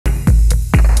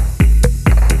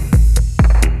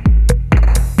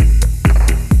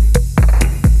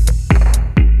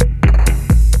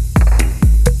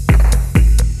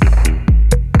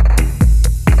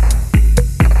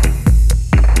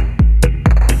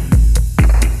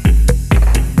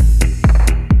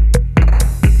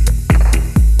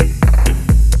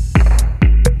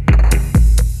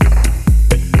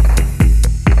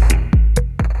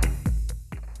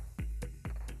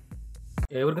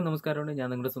നമസ്കാരമുണ്ട്. ഞാൻ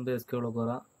നിങ്ങളുടെ സ്വന്തം എസ് കെ വ്ളോഗർ.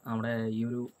 നമ്മുടെ ഈ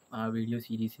ഒരു വീഡിയോ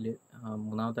സീരീസിൽ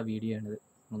മൂന്നാമത്തെ വീഡിയോ ആണിത്.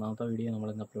 മൂന്നാമത്തെ വീഡിയോ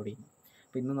നമ്മളിന്ന് അപ്ലോഡ് ചെയ്യുന്നത്.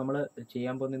 അപ്പോൾ ഇന്ന് നമ്മൾ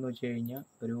ചെയ്യാൻ പോകുന്നതെന്ന് വെച്ച് കഴിഞ്ഞാൽ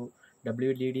ഒരു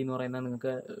WLED എന്ന് പറയുന്നത്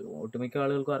നിങ്ങൾക്ക് ഒട്ടുമിക്ക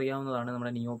ആളുകൾക്കും അറിയാവുന്നതാണ്.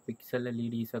 നമ്മുടെ നിയോ പിക്സൽ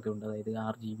LEDs ഒക്കെ ഉണ്ട്, അതായത്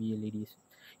RGB LEDs.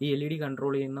 ഈ LED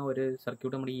കൺട്രോൾ ചെയ്യുന്ന ഒരു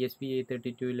സർക്യൂട്ട് നമ്മുടെ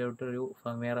ESP82 ഒരു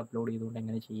ഫർമവെയർ അപ്ലോഡ് ചെയ്തുകൊണ്ട്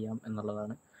എങ്ങനെ ചെയ്യാം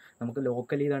എന്നുള്ളതാണ്. നമുക്ക്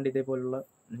ലോക്കലി ഇതാണ്ട്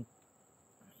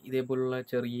ഇതേപോലുള്ള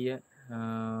ചെറിയ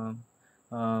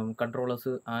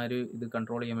കൺട്രോളേഴ്സ് ഇത്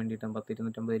കൺട്രോൾ ചെയ്യാൻ വേണ്ടിയിട്ട്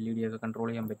 10-250 LED ഒക്കെ കൺട്രോൾ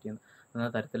ചെയ്യാൻ പറ്റിയ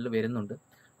തരത്തിൽ വരുന്നുണ്ട്.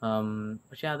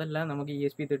 പക്ഷേ അതല്ല, നമുക്ക്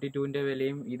ESP32ൻ്റെ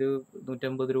വിലയും ഇത്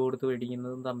 150 രൂപ കൊടുത്ത്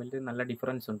മേടിക്കുന്നതും തമ്മിൽ നല്ല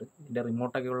ഡിഫറൻസ് ഉണ്ട്. ഇതിൻ്റെ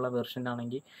റിമോട്ടൊക്കെ ഉള്ള വെർഷൻ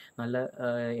ആണെങ്കിൽ നല്ല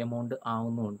എമൗണ്ട്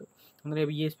ആവുന്നുമുണ്ട്. അങ്ങനെ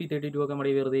ESP32 ഒക്കെ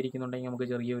നമ്മുടെ വെറുതെ ഇരിക്കുന്നുണ്ടെങ്കിൽ നമുക്ക്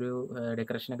ചെറിയൊരു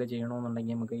ഡെക്കറേഷനൊക്കെ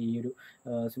ചെയ്യണമെന്നുണ്ടെങ്കിൽ നമുക്ക് ഈ ഒരു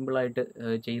സിമ്പിളായിട്ട്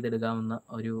ചെയ്തെടുക്കാവുന്ന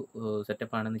ഒരു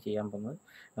സെറ്റപ്പാണെന്ന് ചെയ്യാൻ പോകുന്നത്.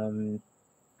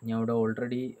 ഞാൻ ഇവിടെ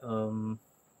ഓൾറെഡി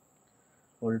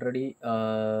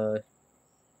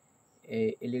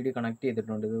LED കണക്ട്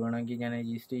ചെയ്തിട്ടുണ്ട്. ഇത് വേണമെങ്കിൽ ഞാൻ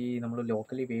ജസ്റ്റ് നമ്മൾ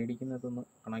ലോക്കലി മേടിക്കുന്നതൊന്ന്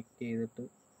കണക്ട് ചെയ്തിട്ട്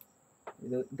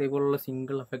ഇതേപോലുള്ള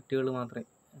സിംഗിൾ എഫക്റ്റുകൾ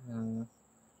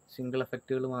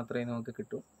മാത്രമേ നമുക്ക്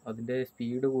കിട്ടും. അതിൻ്റെ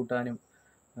സ്പീഡ് കൂട്ടാനും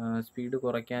സ്പീഡ്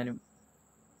കുറയ്ക്കാനും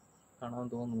കാണാൻ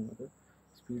തോന്നുന്നത്.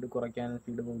 സ്പീഡ് കുറയ്ക്കാനും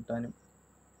സ്പീഡ് കൂട്ടാനും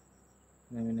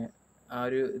പിന്നെ ആ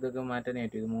ഒരു ഇതൊക്കെ മാറ്റാനേ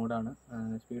പറ്റും. ഇത് മോഡാണ്.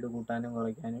 സ്പീഡ് കൂട്ടാനും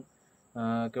കുറയ്ക്കാനും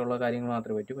ഒക്കെയുള്ള കാര്യങ്ങൾ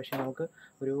മാത്രമേ പറ്റൂ. പക്ഷേ നമുക്ക്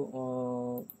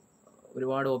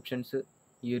ഒരുപാട് ഓപ്ഷൻസ്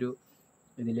ഈ ഒരു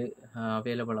ഇതിൽ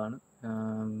അവൈലബിൾ ആണ്.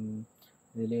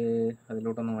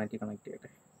 അതിലോട്ടൊന്ന് മാറ്റി കണക്ട് ചെയ്യട്ടെ.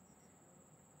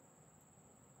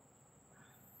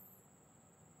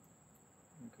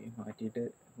 ഓക്കെ, മാറ്റിയിട്ട്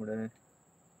ഇവിടെ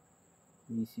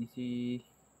VCC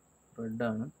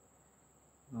റെഡാണ്.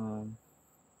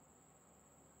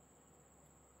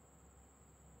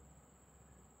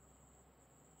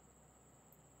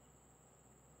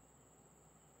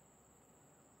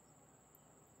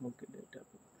 ഓക്കെ, ഡേറ്റ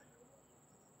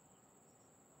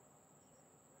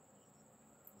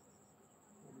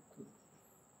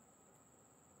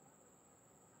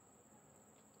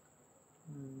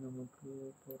നമുക്ക്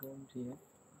ഫോർ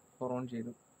ഓൺ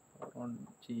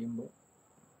ചെയ്യുമ്പോൾ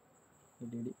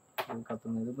LED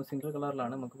കത്തുന്നത്. ഇതിപ്പോൾ സിംഗിൾ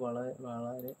കളറിലാണ്. നമുക്ക് വളരെ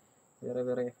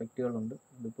വേറെ എഫക്റ്റുകളുണ്ട്.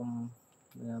 ഇതിപ്പം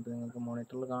അത് നിങ്ങൾക്ക്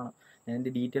മോണിറ്ററിൽ കാണാം. ഞാൻ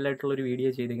ഇതിൻ്റെ ഡീറ്റെയിൽ ആയിട്ടുള്ളൊരു വീഡിയോ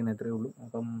ചെയ്തിരിക്കുന്നത് ഇത്രയേ ഉള്ളൂ.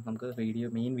 അപ്പം നമുക്ക്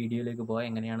മെയിൻ വീഡിയോയിലേക്ക് പോകാം.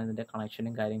 എങ്ങനെയാണ് ഇതിൻ്റെ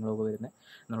കണക്ഷനും കാര്യങ്ങളൊക്കെ വരുന്നത്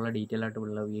എന്നുള്ള ഡീറ്റെയിൽ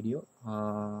ആയിട്ടുള്ള വീഡിയോ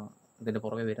ഇതിൻ്റെ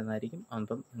പുറകെ വരുന്നതായിരിക്കും.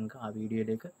 അപ്പം നിങ്ങൾക്ക് ആ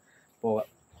വീഡിയോയിലേക്ക് പോകാം.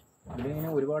 ഇതിലിങ്ങനെ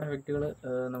ഒരുപാട് എഫക്റ്റുകൾ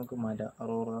നമുക്ക് മാറ്റാം.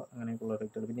 അറോറ അങ്ങനെയൊക്കെയുള്ള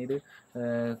എഫക്റ്റുകൾ. പിന്നെ ഇത്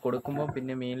കൊടുക്കുമ്പോൾ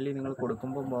മെയിൻലി നിങ്ങൾ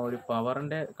കൊടുക്കുമ്പോൾ ഒരു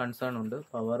പവറിൻ്റെ കൺസേൺ ഉണ്ട്.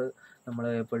 പവർ നമ്മൾ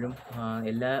എപ്പോഴും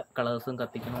എല്ലാ കളേഴ്സും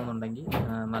കത്തിക്കണമെന്നുണ്ടെങ്കിൽ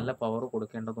നല്ല പവർ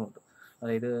കൊടുക്കേണ്ടതുണ്ട്.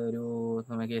 അതായത്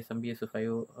നമുക്ക് SMPS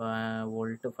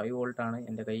 5 വോൾട്ടാണ്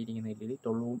എൻ്റെ കയ്യിലിരിക്കുന്ന LED.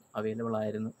 12 അവൈലബിൾ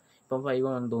ആയിരുന്നു. ഇപ്പം 5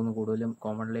 ആണെന്ന് തോന്നുന്നു കൂടുതലും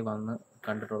കോമൺലി വന്ന്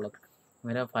കണ്ടിട്ടുള്ളത്.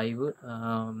 അന്നേരം 5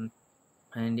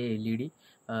 അതിൻ്റെ LED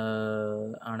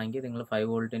ആണെങ്കിൽ നിങ്ങൾ 5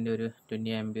 വോൾട്ടിൻ്റെ ഒരു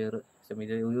 20 ആംപിയർ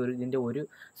ഇതിൻ്റെ ഒരു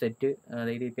സെറ്റ്,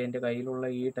 അതായത് ഇപ്പോൾ എൻ്റെ കയ്യിലുള്ള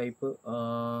ഈ ടൈപ്പ്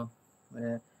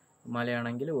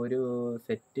മലയാണെങ്കിൽ ഒരു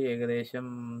സെറ്റ് ഏകദേശം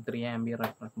 3 ആംപിയർ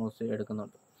അറ്റ്മോസ്റ്റ്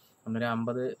എടുക്കുന്നുണ്ട്. അന്നേരം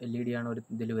 50 LED ആണ് ഒരു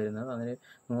ഇതിൽ വരുന്നത്. അതിന്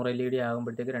 100 LED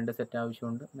ആകുമ്പോഴത്തേക്ക് 2 സെറ്റ്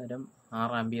ആവശ്യമുണ്ട്. അന്നേരം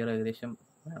 6 ആംപിയർ ഏകദേശം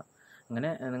വേണം. അങ്ങനെ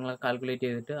നിങ്ങൾ കാൽക്കുലേറ്റ്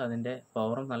ചെയ്തിട്ട് അതിൻ്റെ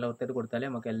പവറും നല്ല വൃത്തിയായിട്ട് കൊടുത്താലേ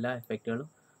നമുക്ക് എല്ലാ എഫക്റ്റുകളും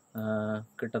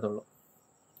കിട്ടത്തുള്ളൂ.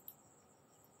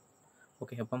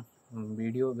 ഓക്കെ, അപ്പം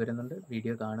വീഡിയോ വരുന്നുണ്ട്.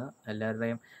 വീഡിയോ കാണുക.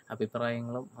 എല്ലാവരുടെയും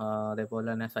അഭിപ്രായങ്ങളും അതേപോലെ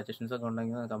തന്നെ സജഷൻസൊക്കെ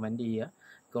ഉണ്ടെങ്കിൽ കമൻറ്റ് ചെയ്യുക.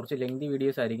 കുറച്ച് ലെങ്തി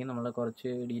വീഡിയോസ് ആയിരിക്കും. നമ്മൾ കുറച്ച്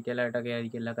ഡീറ്റെയിൽ ആയിട്ടൊക്കെ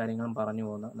ആയിരിക്കും എല്ലാ കാര്യങ്ങളും പറഞ്ഞു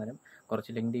പോകുന്നത്. അന്നേരം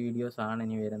കുറച്ച് ലെങ്തി വീഡിയോസ് ആണ്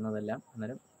ഇനി വരുന്നതെല്ലാം.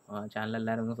 അന്നേരം ചാനൽ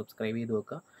എല്ലാവരും ഒന്ന് സബ്സ്ക്രൈബ് ചെയ്ത്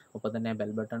വെക്കുക. ഒപ്പം തന്നെ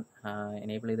ബെൽ ബട്ടൺ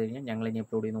എനേബിൾ ചെയ്ത് കഴിഞ്ഞാൽ ഞങ്ങൾ ഇനി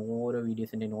അപ്ലോഡ് ചെയ്യുന്ന ഓരോ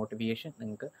വീഡിയോസിൻ്റെ നോട്ടിഫിക്കേഷൻ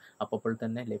നിങ്ങൾക്ക് അപ്പോൾ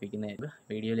തന്നെ ലഭിക്കുന്നതായിരിക്കും.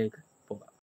 വീഡിയോയിലേക്ക് പോകാം.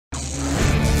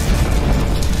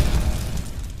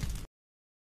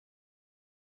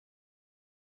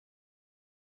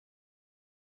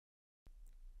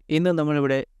 ഇന്ന്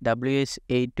നമ്മളിവിടെ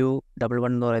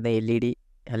WH8211 എന്ന് പറയുന്ന LED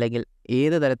അല്ലെങ്കിൽ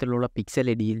ഏത് തരത്തിലുള്ള പിക്സൽ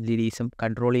LEDസും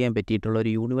കൺട്രോൾ ചെയ്യാൻ പറ്റിയിട്ടുള്ള ഒരു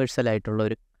യൂണിവേഴ്സൽ ആയിട്ടുള്ള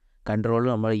ഒരു കൺട്രോൾ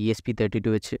നമ്മൾ ESP32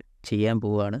 വെച്ച് ചെയ്യാൻ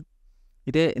പോവുകയാണ്.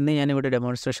 ഇന്ന് ഞാനിവിടെ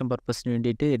ഡെമോൺസ്ട്രേഷൻ പർപ്പസിന്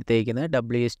വേണ്ടിയിട്ട് എടുത്തേക്കുന്നത്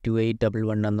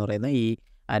WH2811 എന്ന് പറയുന്ന ഈ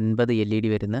 50 LED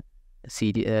വരുന്ന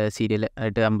സീരിയൽ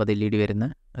ആയിട്ട് 50 LED വരുന്ന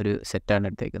ഒരു സെറ്റാണ്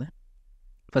എടുത്തേക്കുന്നത്.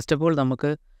 ഫസ്റ്റ് ഓഫ് ഓൾ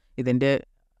നമുക്ക് ഇതിൻ്റെ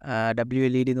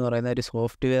WLED എന്ന് പറയുന്ന ഒരു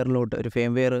സോഫ്റ്റ്വെയറിലോട്ട് ഒരു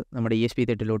ഫേംവെയർ നമ്മുടെ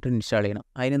ESP32 ഇൻസ്റ്റാൾ ചെയ്യണം.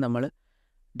 അതിന് നമ്മൾ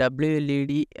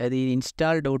WLED അത്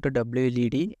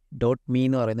install.WLED.me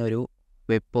എന്ന് പറയുന്ന ഒരു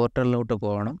വെബ് പോർട്ടലിലോട്ട്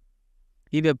പോകണം.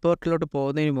 ഈ വെബ് പോർട്ടലിലോട്ട്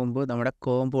പോകുന്നതിന് മുമ്പ് നമ്മുടെ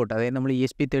കോമ്പോർട്ട്, അതായത് നമ്മൾ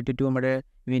ESP32 നമ്മുടെ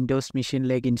വിൻഡോസ്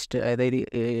മെഷീനിലേക്ക് അതായത്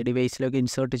ഡിവൈസിലേക്ക്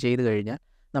ഇൻസേർട്ട് ചെയ്ത് കഴിഞ്ഞാൽ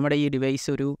നമ്മുടെ ഈ ഡിവൈസ്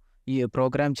ഒരു ഈ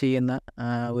പ്രോഗ്രാം ചെയ്യുന്ന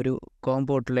ഒരു കോം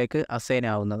പോർട്ടിലേക്ക് അസൈൻ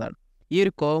ആവുന്നതാണ്. ഈ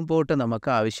ഒരു കോം പോർട്ട് നമുക്ക്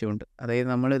ആവശ്യമുണ്ട്. അതായത്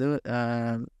നമ്മളിത്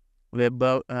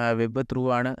വെബ് ത്രൂ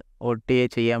ആണ് OTA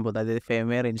ചെയ്യാൻ പോകുന്നത്, അതായത്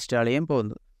ഫേംവെയർ ഇൻസ്റ്റാൾ ചെയ്യാൻ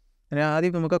പോകുന്നത്. അതിന്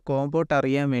ആദ്യം നമുക്ക് കോം പോർട്ട്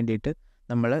അറിയാൻ വേണ്ടിയിട്ട്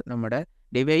നമ്മൾ നമ്മുടെ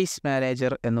ഡിവൈസ്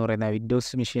മാനേജർ എന്ന് പറയുന്ന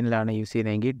വിൻഡോസ് മെഷീനിലാണ് യൂസ്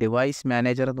ചെയ്യുന്നതെങ്കിൽ ഡിവൈസ്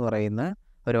മാനേജർ എന്ന് പറയുന്ന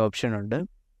ഒരു ഓപ്ഷൻ ഉണ്ട്.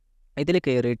 ഇതിൽ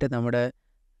കയറിയിട്ട് നമ്മുടെ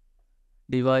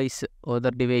ഡിവൈസ്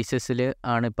ഓതർ ഡിവൈസസിൽ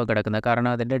ആണ് ഇപ്പോൾ കിടക്കുന്നത്.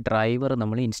 കാരണം അതിൻ്റെ ഡ്രൈവർ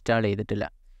നമ്മൾ ഇൻസ്റ്റാൾ ചെയ്തിട്ടില്ല.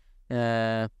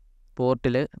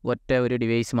 പോർട്ടിൽ ഒറ്റ ഒരു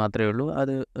ഡിവൈസ് മാത്രമേ ഉള്ളൂ.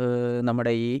 അത്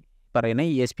നമ്മുടെ ഈ പറയുന്ന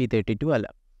ESP32 അല്ല,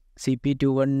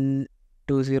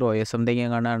 CP2120 സംതിങ്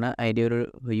കാണാണ് അതിൻ്റെ ഒരു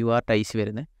URTIC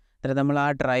വരുന്നത്. അതായത് നമ്മൾ ആ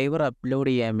ഡ്രൈവർ അപ്ലോഡ്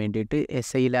ചെയ്യാൻ വേണ്ടിയിട്ട്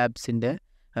SI ലാബ്സിൻ്റെ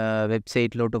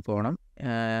വെബ്സൈറ്റിലോട്ട് പോകണം.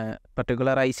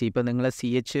 പർട്ടിക്കുലർ IC ഇപ്പോൾ നിങ്ങൾ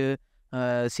CH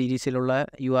സീരീസിലുള്ള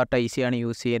URTIC ആണ്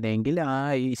യൂസ് ചെയ്യുന്നതെങ്കിൽ ആ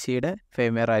ICയുടെ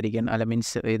ഫേംവെയർ ആയിരിക്കും, അല്ല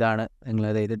മീൻസ് ഇതാണ് നിങ്ങൾ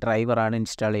അതായത് ഡ്രൈവറാണ്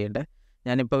ഇൻസ്റ്റാൾ ചെയ്യേണ്ടത്.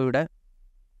 ഞാനിപ്പോൾ ഇവിടെ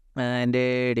എൻ്റെ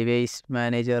ഡിവൈസ്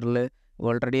മാനേജറിൽ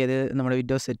ഓൾറെഡി അത് നമ്മുടെ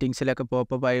വിൻഡോസ് സെറ്റിങ്സിലൊക്കെ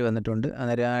പോപ്പപ്പ് ആയി വന്നിട്ടുണ്ട്.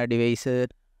 അന്നേരം ആ ഡിവൈസ്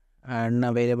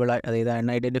അതായത്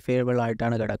അൺഐഡൻറ്റിഫയബിൾ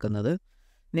ആയിട്ടാണ് കിടക്കുന്നത്.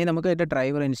 ഇനി നമുക്ക് അതിൻ്റെ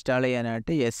ഡ്രൈവർ ഇൻസ്റ്റാൾ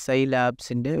ചെയ്യാനായിട്ട് SI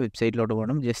ലാബ്സിൻ്റെ വെബ്സൈറ്റിലോട്ട്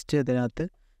പോകണം. ജസ്റ്റ് അതിനകത്ത്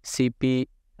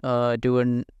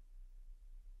CP21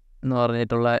 എന്ന്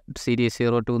പറഞ്ഞിട്ടുള്ള സീരീസ്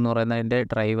 02 എന്ന് പറയുന്നതിൻ്റെ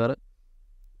ഡ്രൈവർ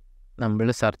നമ്മൾ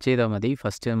സെർച്ച് ചെയ്താൽ മതി.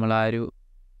 ഫസ്റ്റ് നമ്മൾ ആ ഒരു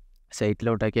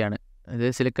സൈറ്റിലോട്ടൊക്കെയാണ്, ഇത്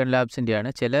സിലിക്കൺ ലാബ്സിൻ്റെയാണ്.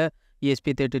 ചില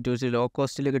ESP32 ലോ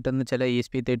കോസ്റ്റിൽ കിട്ടുന്ന ചില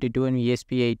ESP32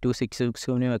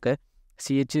 ESP8266 ഒക്കെ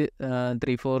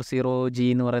CH340G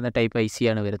എന്ന് പറയുന്ന ടൈപ്പ് IC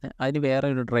ആണ് വരുന്നത്. അതിന് വേറെ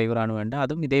ഒരു ഡ്രൈവറാണ് വേണ്ടത്.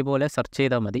 അതും ഇതേപോലെ സെർച്ച്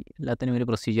ചെയ്താൽ മതി. എല്ലാത്തിനും ഒരു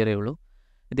പ്രൊസീജിയറേ ഉള്ളൂ.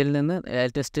 ഇതിൽ നിന്ന്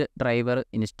ലേറ്റസ്റ്റ് ഡ്രൈവർ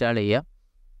ഇൻസ്റ്റാൾ ചെയ്യുക.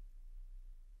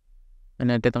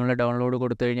 എന്നിട്ട് നമ്മൾ ഡൗൺലോഡ്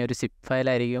കൊടുത്തു കഴിഞ്ഞാൽ ഒരു സിപ്പ്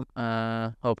ഫയലായിരിക്കും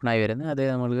ഓപ്പണായി വരുന്നത്. അത്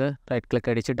നമുക്ക് റൈറ്റ് ക്ലിക്ക്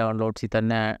അടിച്ച് ഡൗൺലോഡ്സിൽ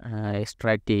തന്നെ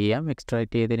എക്സ്ട്രാക്ട് ചെയ്യാം.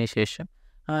 എക്സ്ട്രാക്ട് ചെയ്തതിന് ശേഷം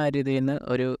ആ രീതിയിൽ നിന്ന്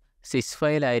ഒരു സിസ്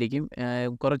ഫയലായിരിക്കും.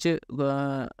 കുറച്ച്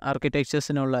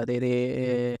ആർക്കിടെക്ചേഴ്സിനുള്ള, അതായത്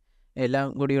എല്ലാം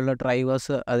കൂടിയുള്ള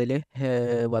ഡ്രൈവേഴ്സ് അതിൽ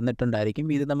വന്നിട്ടുണ്ടായിരിക്കും.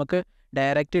 ഇത് നമുക്ക്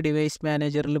ഡയറക്റ്റ് ഡിവൈസ്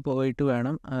മാനേജറിൽ പോയിട്ട്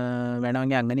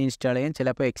വേണമെങ്കിൽ അങ്ങനെ ഇൻസ്റ്റാൾ ചെയ്യാം.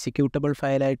 ചിലപ്പോൾ എക്സിക്യൂട്ടബിൾ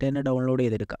ഫയലായിട്ട് തന്നെ ഡൗൺലോഡ്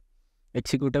ചെയ്തെടുക്കാം.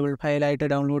 എക്സിക്യൂട്ടബിൾ ഫയലായിട്ട്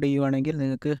ഡൗൺലോഡ് ചെയ്യുവാണെങ്കിൽ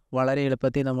നിങ്ങൾക്ക് വളരെ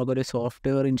എളുപ്പത്തിൽ നമുക്കൊരു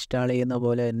സോഫ്റ്റ്വെയർ ഇൻസ്റ്റാൾ ചെയ്യുന്ന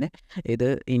പോലെ തന്നെ ഇത്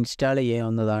ഇൻസ്റ്റാൾ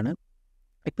ചെയ്യാവുന്നതാണ്.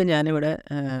 ഇപ്പം ഞാനിവിടെ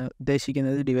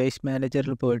ഉദ്ദേശിക്കുന്നത് ഡിവൈസ്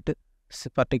മാനേജറിൽ പോയിട്ട്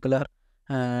പർട്ടിക്കുലർ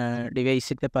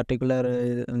ഡിവൈസിൻ്റെ പർട്ടിക്കുലർ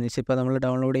ഇപ്പോൾ നമ്മൾ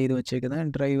ഡൗൺലോഡ് ചെയ്ത് വെച്ചേക്കുന്ന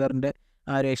ഡ്രൈവറിൻ്റെ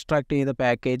ആ ഒരു എക്സ്ട്രാക്ട് ചെയ്ത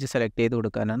പാക്കേജ് സെലക്ട് ചെയ്ത്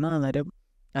കൊടുക്കാനാണ്. അന്നേരം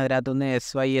അതിനകത്തുനിന്ന്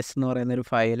SYS എന്ന് പറയുന്നൊരു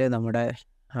ഫയൽ നമ്മുടെ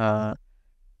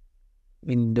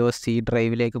വിൻഡോസ് C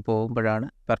ഡ്രൈവിലേക്ക് പോകുമ്പോഴാണ്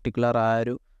പർട്ടിക്കുലർ ആ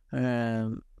ഒരു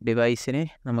ഡിവൈസിനെ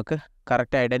നമുക്ക്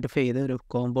കറക്റ്റ് ഐഡൻറ്റിഫൈ ചെയ്ത് ഒരു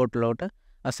കോമ്പോർട്ടിലോട്ട്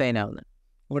അസൈൻ ആവുന്നത്.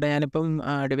 ഇവിടെ ഞാനിപ്പം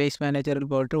ഡിവൈസ് മാനേജറിൽ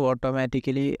പോയിട്ട്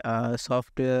ഓട്ടോമാറ്റിക്കലി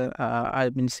സോഫ്റ്റ്വെയർ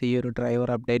മീൻസ് ഈ ഒരു ഡ്രൈവർ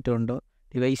അപ്ഡേറ്റ് ഉണ്ടോ,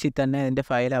 ഡിവൈസിൽ തന്നെ അതിൻ്റെ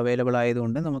ഫയൽ അവൈലബിൾ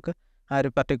ആയതുകൊണ്ട് നമുക്ക് ആ ഒരു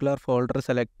പർട്ടിക്കുലർ ഫോൾഡർ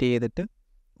സെലക്ട് ചെയ്തിട്ട്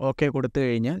ഓക്കെ കൊടുത്തു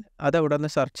കഴിഞ്ഞാൽ അത് അവിടെ നിന്ന്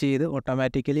സെർച്ച് ചെയ്ത്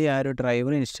ഓട്ടോമാറ്റിക്കലി ആ ഒരു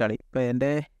ഡ്രൈവർ ഇൻസ്റ്റാൾ ചെയ്യും. ഇപ്പോൾ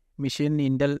എൻ്റെ മെഷീൻ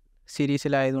ഇൻ്റൽ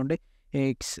സീരീസിലായതുകൊണ്ട്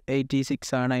X86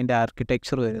 ആണ് അതിൻ്റെ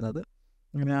ആർക്കിടെക്ചർ വരുന്നത്.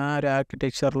 അങ്ങനെ ആ ഒരു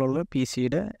ആർക്കിടെക്ചറിലുള്ള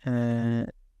PCയുടെ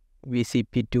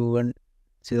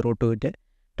CP2102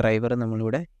 ഡ്രൈവർ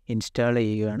നമ്മളിവിടെ ഇൻസ്റ്റാൾ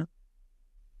ചെയ്യുകയാണ്.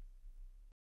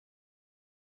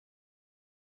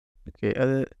 ഓക്കെ,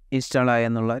 അത് ഇൻസ്റ്റാൾ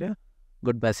ആയെന്നുള്ളൊരു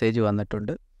ഗുഡ് മെസ്സേജ്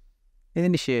വന്നിട്ടുണ്ട്.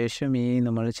 ഇതിന് ശേഷം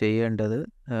നമ്മൾ ചെയ്യേണ്ടത്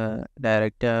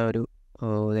ഡയറക്റ്റ് ആ ഒരു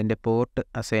ഇതിൻ്റെ പോർട്ട്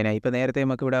അസൈനായി. ഇപ്പോൾ നേരത്തെ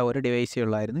നമുക്കിവിടെ ഒരു ഡിവൈസേ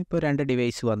ഉള്ളായിരുന്നു, ഇപ്പോൾ 2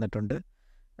 ഡിവൈസ് വന്നിട്ടുണ്ട്.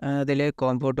 അതിൽ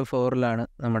കോംപോർട്ട് 4ലാണ്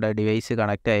നമ്മുടെ ഡിവൈസ്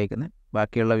കണക്റ്റ് ആയിരിക്കുന്നത്.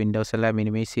 ബാക്കിയുള്ള വിൻഡോസ് എല്ലാം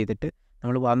മിനിമൈസ് ചെയ്തിട്ട്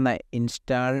നമ്മൾ വന്ന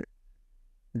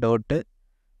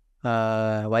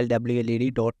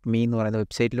install.WLED.me എന്ന് പറയുന്ന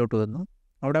വെബ്സൈറ്റിലോട്ട് വന്നു.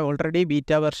 അവിടെ ഓൾറെഡി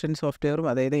ബീറ്റ വെർഷൻ സോഫ്റ്റ്വെയറും,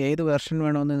 അതായത് ഏത് വെർഷൻ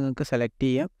വേണമെന്ന് നിങ്ങൾക്ക് സെലക്ട്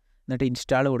ചെയ്യാം. എന്നിട്ട്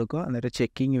ഇൻസ്റ്റാൾ കൊടുക്കുക. എന്നിട്ട്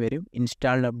ചെക്കിങ് വരും.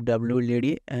 ഇൻസ്റ്റാൾ WLED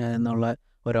എന്നുള്ള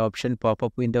ഒരു ഓപ്ഷൻ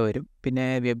പോപ്പപ്പ് വിൻഡോ വരും. പിന്നെ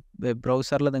വെബ്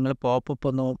ബ്രൗസറിൽ നിങ്ങൾ പോപ്പപ്പ്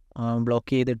ഒന്നും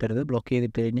ബ്ലോക്ക് ചെയ്തിട്ടരുത്. ബ്ലോക്ക്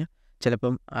ചെയ്തിട്ട് കഴിഞ്ഞാൽ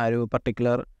ചിലപ്പം ആ ഒരു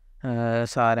പർട്ടിക്കുലർ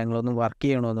സാധനങ്ങളൊന്നും വർക്ക്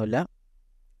ചെയ്യണമെന്നില്ല.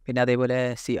 പിന്നെ അതേപോലെ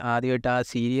ആദ്യമായിട്ട് ആ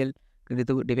സീരിയൽ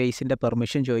ഡിവൈസിൻ്റെ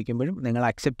പെർമിഷൻ ചോദിക്കുമ്പോഴും നിങ്ങൾ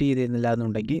അക്സെപ്റ്റ് ചെയ്തിരുന്നില്ല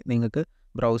എന്നുണ്ടെങ്കിൽ നിങ്ങൾക്ക്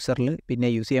ബ്രൗസറിൽ പിന്നെ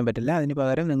യൂസ് ചെയ്യാൻ പറ്റില്ല. അതിന്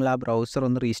പകരം നിങ്ങൾ ആ ബ്രൗസർ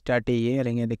ഒന്ന് റീസ്റ്റാർട്ട് ചെയ്യുകയോ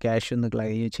അല്ലെങ്കിൽ അതിൻ്റെ ക്യാഷ് ഒന്ന്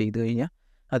ക്ലെയിം ചെയ്ത് കഴിഞ്ഞാൽ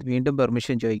അത് വീണ്ടും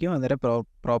പെർമിഷൻ ചോദിക്കും. അന്നേരം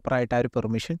പ്രോപ്പറായിട്ട് ആ ഒരു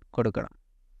പെർമിഷൻ കൊടുക്കണം.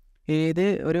 ഇത്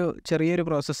ഒരു ചെറിയൊരു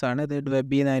പ്രോസസ്സാണ്. ഇത്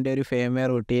വെബിൽ നിന്ന് അതിൻ്റെ ഒരു ഫേംവെയർ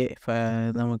ഒട്ടിയെ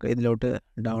നമുക്ക് ഇതിലോട്ട്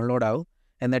ഡൗൺലോഡ് ആവും.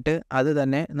 എന്നിട്ട് അത്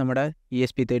തന്നെ നമ്മുടെ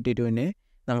ESP32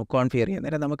 നമുക്ക് കോൺഫിഗർ ചെയ്യാം.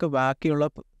 അന്നേരം നമുക്ക് ബാക്കിയുള്ള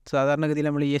സാധാരണഗതിയിൽ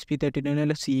നമ്മൾ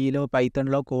ESP32 Cയിലോ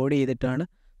പൈത്തണിലോ കോഡ് ചെയ്തിട്ടാണ്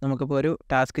നമുക്കിപ്പോൾ ഒരു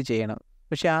ടാസ്ക് ചെയ്യണം.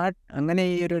 പക്ഷേ അങ്ങനെ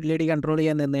ഈ ഒരു LED കൺട്രോൾ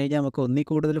ചെയ്യാൻ നിന്ന് കഴിഞ്ഞാൽ നമുക്ക് ഒന്നിൽ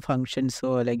കൂടുതൽ ഫങ്ഷൻസോ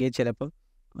അല്ലെങ്കിൽ ചിലപ്പം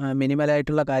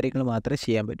മിനിമലായിട്ടുള്ള കാര്യങ്ങൾ മാത്രമേ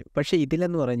ചെയ്യാൻ പറ്റൂ. പക്ഷേ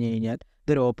ഇതിലെന്ന് പറഞ്ഞു കഴിഞ്ഞാൽ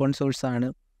ഇതൊരു ഓപ്പൺ സോഴ്സാണ്,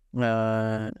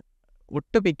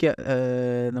 ഒട്ടുമിക്ക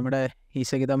നമ്മുടെ ഈ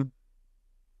സഹിതം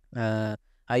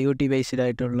IoT ബേസ്ഡ്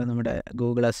ആയിട്ടുള്ള നമ്മുടെ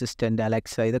ഗൂഗിൾ അസിസ്റ്റൻറ്റ്,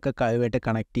 അലക്സ ഇതൊക്കെ ആയിട്ട്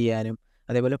കണക്ട് ചെയ്യാനും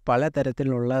അതേപോലെ പല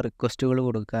തരത്തിലുള്ള റിക്വസ്റ്റുകൾ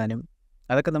കൊടുക്കാനും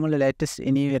അതൊക്കെ നമ്മൾ ലേറ്റസ്റ്റ്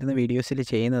ഇനി വരുന്ന വീഡിയോസിൽ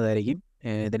ചെയ്യുന്നതായിരിക്കും.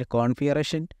 ഇതിൻ്റെ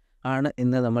കോൺഫിഗറേഷൻ ആണ്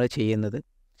ഇന്ന് നമ്മൾ ചെയ്യുന്നത്.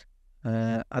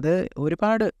 അത്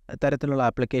ഒരുപാട് തരത്തിലുള്ള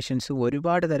ആപ്ലിക്കേഷൻസും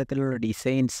ഒരുപാട് തരത്തിലുള്ള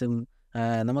ഡിസൈൻസും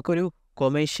നമുക്കൊരു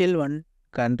കൊമേഴ്ഷ്യൽ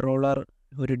കൺട്രോളർ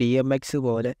ഒരു DMX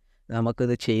പോലെ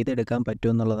നമുക്കിത് ചെയ്തെടുക്കാൻ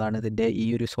പറ്റുമെന്നുള്ളതാണ് ഇതിൻ്റെ ഈ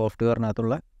ഒരു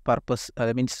സോഫ്റ്റ്വെയറിനകത്തുള്ള പർപ്പസ്. അത്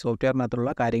മീൻസ്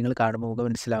സോഫ്റ്റ്വെയറിനകത്തുള്ള കാര്യങ്ങൾ കാണുമ്പോൾ നമുക്ക്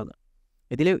മനസ്സിലാവുന്നത്.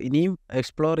 ഇതിൽ ഇനിയും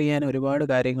എക്സ്പ്ലോർ ചെയ്യാൻ ഒരുപാട്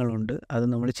കാര്യങ്ങളുണ്ട്, അത്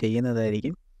നമ്മൾ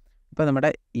ചെയ്യുന്നതായിരിക്കും. ഇപ്പോൾ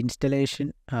നമ്മുടെ ഇൻസ്റ്റലേഷൻ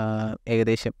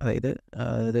ഏകദേശം അതായത്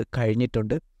ഇത്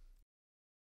കഴിഞ്ഞിട്ടുണ്ട്.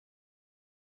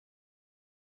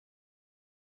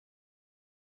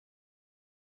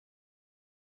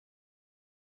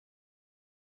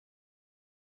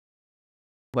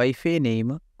 വൈഫൈ നെയിം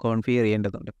കോൺഫിഗർ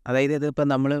ചെയ്യേണ്ടതുണ്ട്. അതായത് ഇതിപ്പോൾ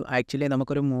നമ്മൾ ആക്ച്വലി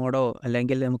നമുക്കൊരു മോഡോ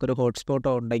അല്ലെങ്കിൽ നമുക്കൊരു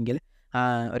ഹോട്ട്സ്പോട്ടോ ഉണ്ടെങ്കിൽ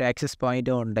ഒരു ആക്സസ്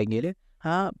പോയിൻറ്റോ ഉണ്ടെങ്കിൽ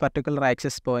ആ പർട്ടിക്കുലർ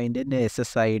ആക്സസ് പോയിൻറ്റിൻ്റെ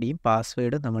SSIDയും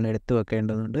പാസ്വേഡും നമ്മൾ എടുത്തു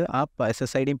വെക്കേണ്ടതുണ്ട്. ആ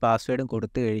SSIDയും പാസ്വേഡും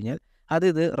കൊടുത്തു കഴിഞ്ഞാൽ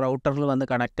ഇത് റൗട്ടറിൽ വന്ന്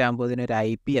കണക്റ്റ് ആകുമ്പോൾ ഇതിനൊരു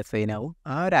IP അസൈൻ ആവും.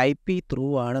 ആ ഒരു IP ത്രൂ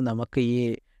ആണ് നമുക്ക് ഈ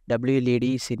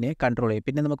WLEDസിനെ കൺട്രോൾ ചെയ്യും.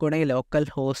 പിന്നെ നമുക്ക് വേണമെങ്കിൽ ലോക്കൽ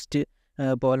ഹോസ്റ്റ്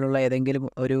പോലുള്ള ഏതെങ്കിലും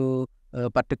ഒരു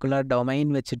പർട്ടിക്കുലർ ഡൊമൈൻ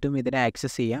വെച്ചിട്ടും ഇതിനെ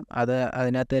ആക്സസ് ചെയ്യാം.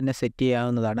 അതിനകത്ത് തന്നെ സെറ്റ്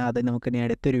ചെയ്യാവുന്നതാണ്. അത് നമുക്ക് ഇനി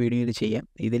അടുത്തൊരു വീഡിയോയിൽ ചെയ്യാം.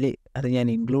 ഇതിൽ അത് ഞാൻ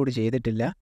ഇൻക്ലൂഡ് ചെയ്തിട്ടില്ല.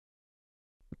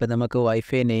 ഇപ്പം നമുക്ക്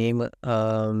വൈഫൈ നെയിം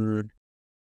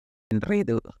എൻ്റർ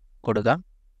ചെയ്ത് കൊടുക്കാം.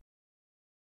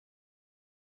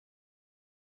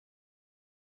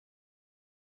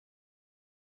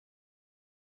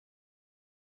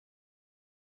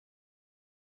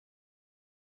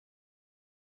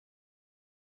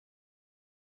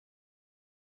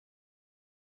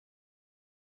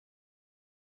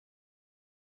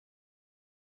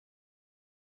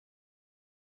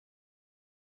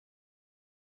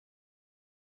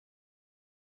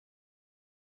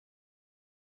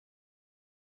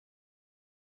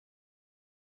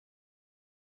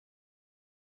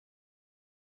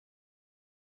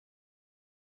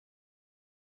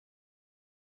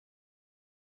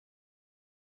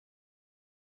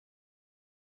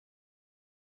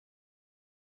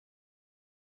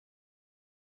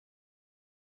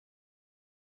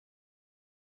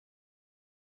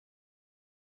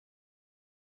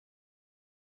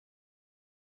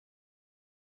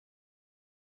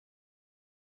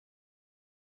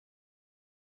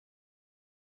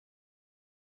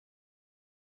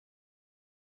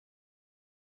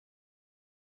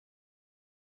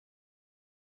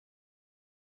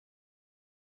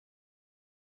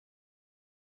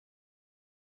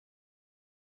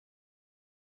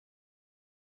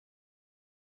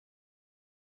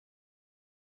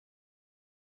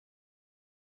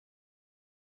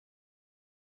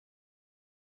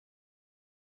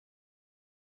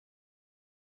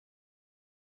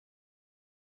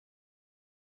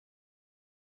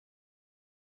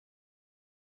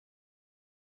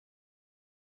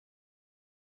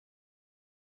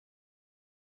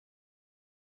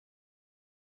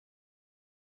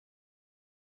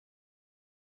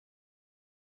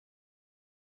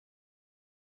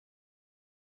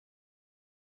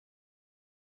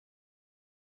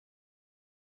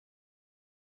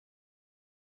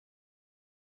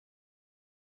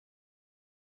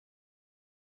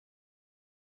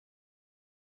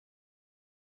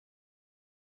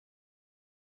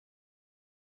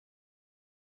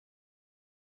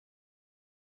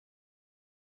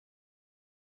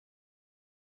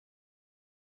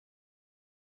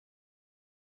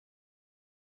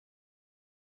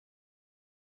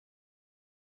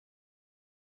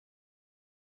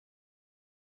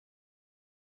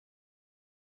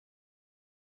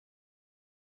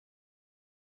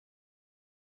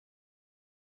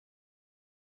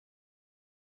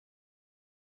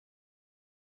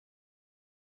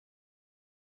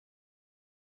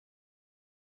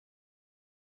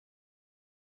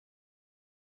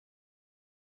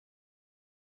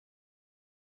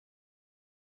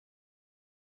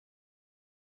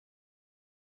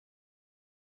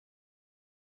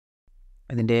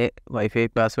 അതിൻ്റെ വൈഫൈ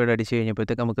പാസ്വേഡ് അടിച്ച്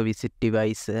കഴിഞ്ഞപ്പോഴത്തേക്ക് നമുക്ക് visit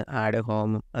device, add home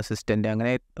assistant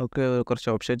അങ്ങനെ ഒക്കെ കുറച്ച്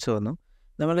ഓപ്ഷൻസ് വന്നു.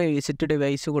 നമ്മൾ വിസിറ്റ്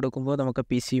ഡിവൈസ് കൊടുക്കുമ്പോൾ നമുക്ക്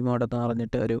PC മോഡ് എന്ന്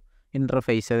പറഞ്ഞിട്ട് ഒരു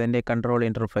ഇൻ്റർഫേസ്, അതിൻ്റെ കൺട്രോൾ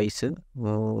ഇൻ്റർഫേസ്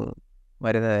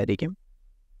വരുന്നതായിരിക്കും.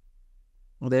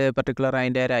 അത് പർട്ടിക്കുലർ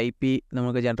അതിൻ്റെ ഒരു IP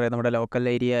നമുക്ക് ജനറേറ്റ്, നമ്മുടെ ലോക്കൽ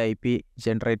ഏരിയ IP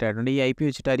ജനറേറ്റ് ആയിട്ടുണ്ട്. ഈ IP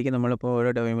വെച്ചിട്ടായിരിക്കും നമ്മളിപ്പോൾ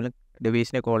ഓരോ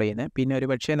ഡിവൈസിനെ കോൾ ചെയ്യുന്നത്. പിന്നെ ഒരു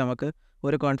പക്ഷേ നമുക്ക്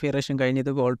ഒരു കോൺഫിഗറേഷൻ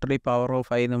കഴിഞ്ഞത് വോൾട്ടറി പവർ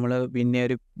ഓഫ് ആയി നമ്മൾ പിന്നെ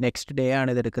ഒരു നെക്സ്റ്റ് ഡേ ആണ്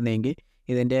ഇതെടുക്കുന്നതെങ്കിൽ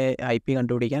ഇതിൻ്റെ IP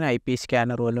കണ്ടുപിടിക്കാൻ IP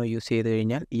സ്കാനർ വല്ലതും യൂസ് ചെയ്ത്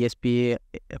കഴിഞ്ഞാൽ ESP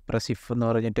പ്രസിഫ് എന്ന്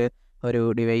പറഞ്ഞിട്ട് ഒരു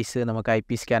ഡിവൈസ് നമുക്ക് IP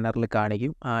സ്കാനറിൽ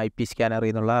കാണിക്കും. ആ IP സ്കാനറിൽ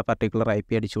നിന്നുള്ള ആ പർട്ടിക്കുലർ IP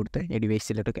അടിച്ചു കൊടുത്ത് ഈ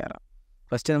ഡിവൈസിലോട്ട് കയറാം.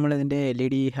 ഫസ്റ്റ് നമ്മളിതിൻ്റെ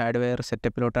LED ഹാർഡ്വെയർ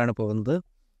സെറ്റപ്പിലോട്ടാണ് പോകുന്നത്.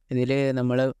 ഇതിൽ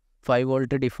നമ്മൾ 5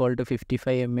 വോൾട്ട് ഡിഫോൾട്ട്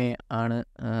 55 mA ആണ്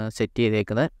സെറ്റ്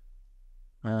ചെയ്തേക്കുന്നത്.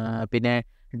 പിന്നെ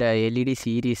LED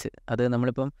സീരീസ് അത്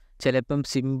നമ്മളിപ്പം ചിലപ്പം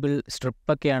സിമ്പിൾ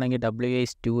സ്ട്രിപ്പൊക്കെ ആണെങ്കിൽ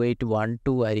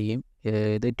WS2812 ആയിരിക്കും.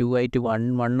 ഇത്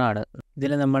 2811 ആണ്.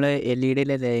 ഇതിൽ നമ്മൾ LED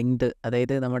ലെങ്ത്,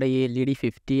 അതായത് നമ്മുടെ ഈ LED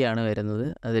 50 ആണ് വരുന്നത്.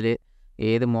 അതിൽ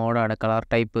ഏത് മോഡാണ്, കളർ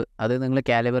ടൈപ്പ്, അത് നിങ്ങൾ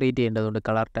കാലിബ്രേറ്റ് ചെയ്യേണ്ടതുണ്ട്.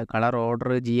 കളർ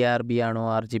ഓർഡർ GRB ആണോ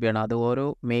RGB ആണോ, അത് ഓരോ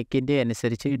മേക്കിൻ്റെ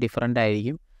അനുസരിച്ച് ഡിഫറൻ്റ്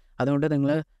ആയിരിക്കും. അതുകൊണ്ട്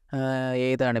നിങ്ങൾ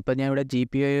ഏതാണ്, ഇപ്പോൾ ഞാൻ ഇവിടെ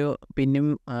GPIO പിന്നും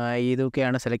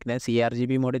ഇതൊക്കെയാണ് സെലക്ട്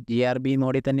ചെയ്യുന്നത്. GRB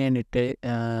മോഡിൽ തന്നെയാണ് ഇട്ട്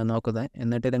നോക്കുന്നത്.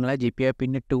 എന്നിട്ട് നിങ്ങൾ GPIO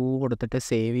പിന്ന് 2 കൊടുത്തിട്ട്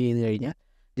സേവ് ചെയ്ത് കഴിഞ്ഞാൽ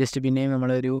ജസ്റ്റ് പിന്നെയും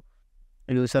നമ്മളൊരു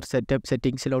യൂസർ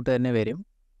സെറ്റിങ്സിലോട്ട് തന്നെ വരും.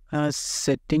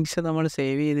 സെറ്റിങ്സ് നമ്മൾ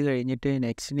സേവ് ചെയ്ത് കഴിഞ്ഞിട്ട്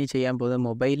നെക്സ്റ്റ് ഇനി ചെയ്യാൻ പോകുന്നത്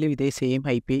മൊബൈലിൽ ഇതേ സെയിം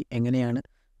IP എങ്ങനെയാണ്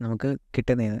നമുക്ക്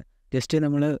കിട്ടുന്നത്. ജസ്റ്റ്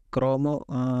നമ്മൾ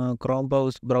ക്രോം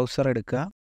ബ്രൗസർ എടുക്കുക.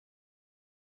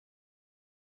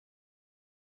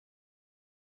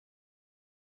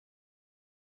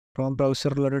 ക്രോം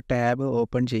ബ്രൗസറിലൊരു ടാബ്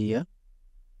ഓപ്പൺ ചെയ്യുക.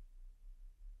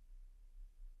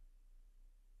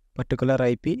 പർട്ടിക്കുലർ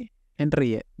IP എൻ്റർ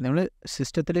ചെയ്യുക. നമ്മൾ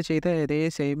സിസ്റ്റത്തിൽ ചെയ്ത അതേ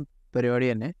സെയിം പരിപാടി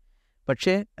തന്നെ.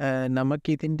 പക്ഷേ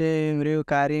നമുക്കിതിൻ്റെ ഒരു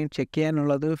കാര്യം ചെക്ക്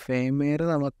ചെയ്യാനുള്ളത് ഫേംവെയർ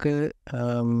നമുക്ക്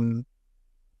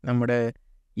നമ്മുടെ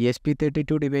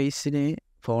ESP32 ഡിവൈസിനെ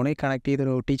ഫോണിൽ കണക്ട്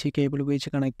ചെയ്ത് OTG കേബിൾ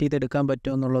ഉപയോഗിച്ച് കണക്ട് ചെയ്തെടുക്കാൻ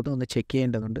പറ്റുമോ എന്നുള്ളത് ഒന്ന് ചെക്ക്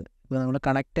ചെയ്യേണ്ടതുണ്ട്. ഇപ്പോൾ നമ്മൾ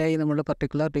കണക്റ്റായി നമ്മുടെ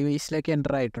പർട്ടിക്കുലർ ഡിവൈസിലേക്ക്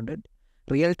എൻ്റർ ആയിട്ടുണ്ട്.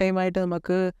 റിയൽ ടൈമായിട്ട്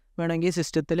നമുക്ക് വേണമെങ്കിൽ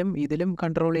സിസ്റ്റത്തിലും ഇതിലും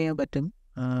കൺട്രോൾ ചെയ്യാൻ പറ്റും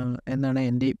എന്നാണ്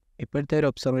എൻ്റെ ഇപ്പോഴത്തെ ഒരു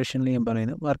ഒബ്സർവേഷനിൽ ഞാൻ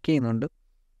പറയുന്നത്. വർക്ക് ചെയ്യുന്നുണ്ട്,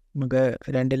 നമുക്ക്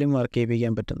രണ്ടിലും വർക്ക്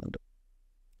ചെയ്യിപ്പിക്കാൻ പറ്റുന്നുണ്ട്.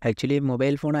 ആക്ച്വലി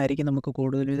മൊബൈൽ ഫോണായിരിക്കും നമുക്ക്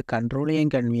കൂടുതൽ ഇത് കൺട്രോൾ ചെയ്യാൻ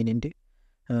കൺവീനിയൻറ്റ്.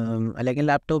 അല്ലെങ്കിൽ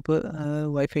ലാപ്ടോപ്പ്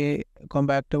വൈഫൈ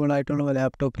കോമ്പാക്റ്റബിൾ ആയിട്ടുള്ള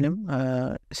ലാപ്ടോപ്പിലും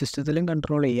സിസ്റ്റത്തിലും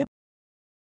കൺട്രോൾ ചെയ്യാം.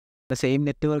 സെയിം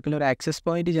നെറ്റ്വർക്കിൽ ഒരു ആക്സസ്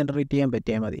പോയിൻറ്റ് ജനറേറ്റ് ചെയ്യാൻ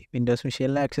പറ്റിയാൽ മതി. വിൻഡോസ്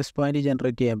മെഷീനിൽ ആക്സസ് പോയിൻറ്റ്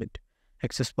ജനറേറ്റ് ചെയ്യാൻ പറ്റും.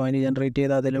 ആക്സസ് പോയിൻറ്റ് ജനറേറ്റ്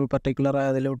ചെയ്ത്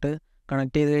അതിലോട്ട്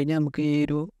കണക്ട് ചെയ്ത് കഴിഞ്ഞാൽ നമുക്ക് ഈ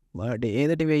ഒരു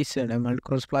ഏത് ഡിവൈസാണ്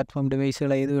ക്രോസ് പ്ലാറ്റ്ഫോം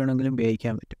ഡിവൈസുകൾ ഏത് വേണമെങ്കിലും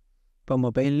ഉപയോഗിക്കാൻ പറ്റും. ഇപ്പോൾ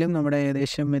മൊബൈലിലും നമ്മുടെ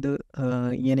ഏകദേശം ഇത്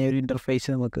ഇങ്ങനെ ഒരു ഇൻ്റർഫേസ്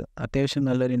നമുക്ക് അത്യാവശ്യം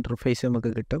നല്ലൊരു ഇൻ്റർഫേസ് നമുക്ക്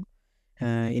കിട്ടും.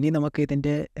 ഇനി നമുക്ക്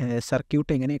ഇതിൻ്റെ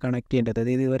സർക്യൂട്ട് എങ്ങനെ കണക്ട് ചെയ്യേണ്ടത്,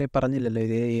 അതായത് ഇതുവരെ പറഞ്ഞില്ലല്ലോ,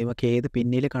 ഇത് നമുക്ക് ഏത്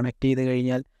പിന്നിൽ കണക്ട് ചെയ്ത്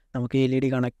കഴിഞ്ഞാൽ നമുക്ക് LED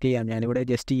കണക്ട് ചെയ്യാം. ഞാനിവിടെ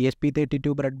ജസ്റ്റ്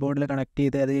ESP32 ബ്രെഡ് ബോർഡിൽ കണക്ട്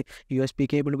ചെയ്ത് അത് USB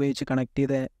കേബിൾ ഉപയോഗിച്ച് കണക്ട്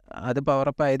ചെയ്ത് അത്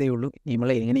പവറപ്പ് ആയതേ ഉള്ളൂ.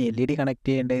 നമ്മൾ എങ്ങനെ LED കണക്ട്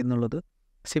ചെയ്യേണ്ടത് എന്നുള്ളത്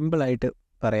സിമ്പിളായിട്ട്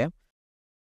പറയാം.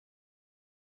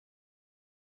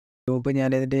 ഇപ്പോൾ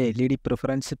ഞാനിതിൻ്റെ LED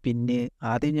പ്രിഫറൻസ് പിന്ന്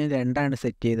ആദ്യം ഞാൻ 2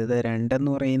 സെറ്റ് ചെയ്തത്.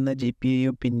 2 പറയുന്ന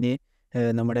GPIO പിന്ന്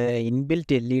നമ്മുടെ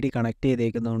ഇൻബിൽറ്റ് LED കണക്ട്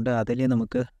ചെയ്തേക്കുന്നതുകൊണ്ട് അതിൽ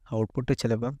നമുക്ക് ഔട്ട്പുട്ട്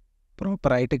ചിലപ്പം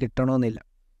പ്രോപ്പറായിട്ട് കിട്ടണമെന്നില്ല.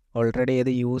 ഓൾറെഡി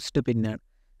അത് യൂസ്ഡ് പിന്നാണ്.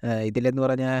 ഇതിലെന്ന്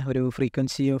പറഞ്ഞാൽ ഒരു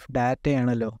ഫ്രീക്വൻസി ഓഫ്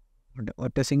ഡാറ്റയാണല്ലോ,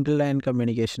 ഒറ്റ സിംഗിൾ ലൈൻ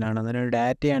കമ്മ്യൂണിക്കേഷനാണ്. അന്നേരം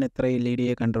ഡാറ്റയാണ് ഇത്ര LED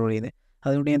കൺട്രോൾ ചെയ്യുന്നത്.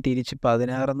 അതുകൊണ്ട് ഞാൻ തിരിച്ച്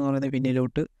 16 എന്ന് പറയുന്ന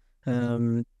പിന്നിലോട്ട്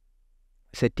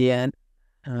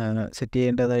സെറ്റ്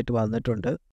ചെയ്യേണ്ടതായിട്ട്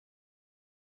വന്നിട്ടുണ്ട്.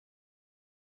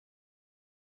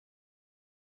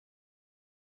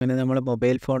 അങ്ങനെ നമ്മൾ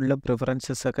മൊബൈൽ ഫോണിലും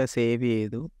പ്രിഫറൻസസ് ഒക്കെ സേവ്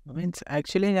ചെയ്തു. മീൻസ്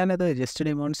ആക്ച്വലി ഞാനത് ജസ്റ്റ്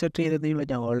ഡെമോൺസ്ട്രേറ്റ് ചെയ്തതേ ഉള്ളൂ.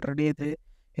 ഞാൻ ഓൾറെഡി ഇത്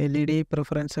LED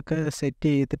പ്രിഫറൻസ് ഒക്കെ സെറ്റ്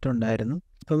ചെയ്തിട്ടുണ്ടായിരുന്നു.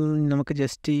 അപ്പം നമുക്ക്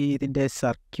ജസ്റ്റ് ഇതിൻ്റെ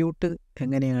സർക്യൂട്ട്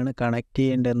എങ്ങനെയാണ് കണക്ട്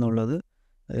ചെയ്യേണ്ടതെന്നുള്ളത്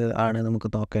ആണ് നമുക്ക്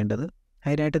നോക്കേണ്ടത്.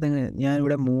 അതിനായിട്ട്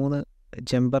ഞാനിവിടെ 3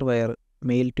 jumper wire,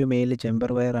 mail to mail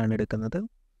jumper വയറാണ് എടുക്കുന്നത്.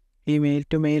 ഈ mail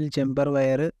to mail jumper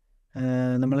wire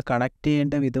നമ്മൾ കണക്ട്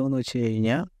ചെയ്യേണ്ട വിധമെന്ന് വെച്ച്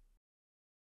കഴിഞ്ഞാൽ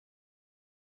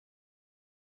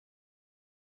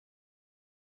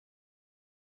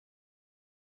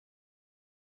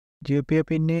GPIO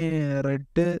പിന്നെ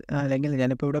റെഡ്, അല്ലെങ്കിൽ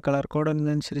ഞാനിപ്പോൾ ഇവിടെ കളർ കോഡ്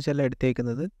അനുസരിച്ചല്ല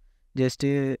എടുത്തേക്കുന്നത്. ജസ്റ്റ്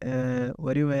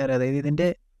ഒരു വയർ, അതായത് ഇതിൻ്റെ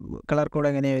കളർ കോഡ്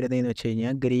എങ്ങനെയാണ് വരുന്നതെന്ന് വെച്ച്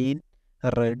കഴിഞ്ഞാൽ ഗ്രീൻ,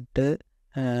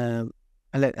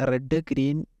 റെഡ്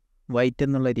ഗ്രീൻ വൈറ്റ്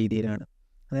എന്നുള്ള രീതിയിലാണ്.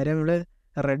 അന്നേരം നമ്മൾ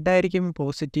റെഡായിരിക്കും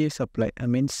പോസിറ്റീവ് സപ്ലൈ,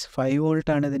 മീൻസ് 5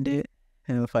 വോൾട്ടാണ് ഇതിൻ്റെ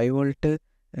 5 വോൾട്ട്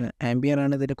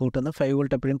ആംബിയറാണ് ഇതിൻ്റെ കൂട്ടുന്നത്. 5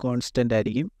 വോൾട്ട് എപ്പോഴും കോൺസ്റ്റൻ്റ്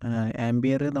ആയിരിക്കും.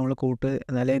 ആംബിയർ നമ്മൾ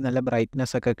എന്നാലേ നല്ല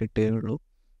ബ്രൈറ്റ്നെസ് ഒക്കെ കിട്ടുകയുള്ളൂ.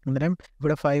 അന്നേരം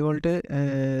ഇവിടെ 5 വോൾട്ട്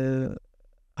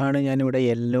ആണ് ഞാനിവിടെ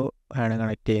യെല്ലോ ആണ്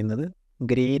കണക്ട് ചെയ്യുന്നത്.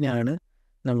 ഗ്രീൻ ആണ്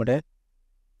നമ്മുടെ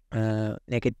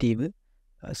നെഗറ്റീവ്.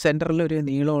 സെൻറ്ററിലൊരു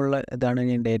നീളമുള്ള ഇതാണ്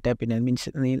ഞാൻ ഡേറ്റ പിൻ,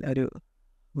 മീൻസ് ഒരു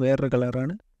വേറൊരു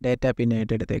കളറാണ് ഡേറ്റ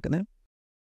പിന്നായിട്ട് എടുത്തേക്കുന്നത്.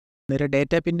 അന്നേരം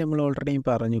ഡേറ്റ പിൻ നമ്മൾ ഓൾറെഡി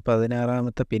പറഞ്ഞു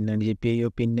 16ാമത്തെ പിന്നാണ്. GPIO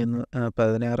പിന്ന്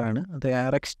 16 അത്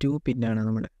RX2 പിന്നാണ്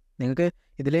നമ്മുടെ. നിങ്ങൾക്ക്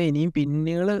ഇതിൽ ഇനിയും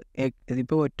പിന്നുകൾ,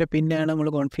 ഇതിപ്പോൾ ഒറ്റ പിന്നാണ് നമ്മൾ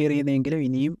കോൺഫിഗർ ചെയ്യുന്നതെങ്കിലും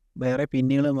ഇനിയും വേറെ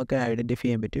പിന്നുകൾ നമുക്ക് ഐഡൻറ്റിഫൈ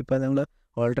ചെയ്യാൻ പറ്റും. ഇപ്പോൾ നമ്മൾ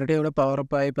ഓൾറെഡി അവിടെ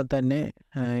പവറപ്പ് ആയപ്പോൾ തന്നെ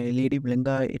LED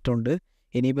ബ്ലിങ്ക് ആയിട്ടുണ്ട്.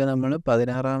 ഇനിയിപ്പോൾ നമ്മൾ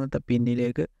 16ാമത്തെ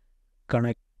പിന്നിലേക്ക്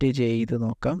കണക്റ്റ് ചെയ്ത്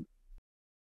നോക്കാം.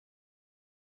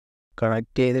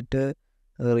 കണക്റ്റ് ചെയ്തിട്ട്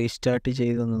റീസ്റ്റാർട്ട്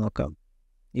ചെയ്തൊന്ന് നോക്കാം.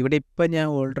 ഇവിടെ ഇപ്പം ഞാൻ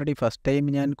ഓൾറെഡി ഫസ്റ്റ് ടൈം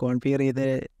ഞാൻ കോൺഫിഗർ ചെയ്ത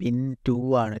പിൻ 2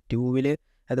 ആണ്. 2-ൽ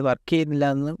അത് വർക്ക് ചെയ്യുന്നില്ല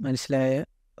എന്ന് മനസ്സിലായ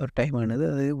ഒരു ടൈമാണിത്.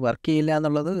 അത് വർക്ക് ചെയ്യില്ല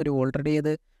എന്നുള്ളത് ഒരു ഓൾറെഡി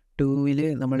അത് 2-ൽ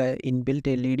നമ്മുടെ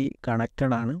ഇൻബിൽറ്റ് LED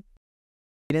കണക്റ്റഡ് ആണ്.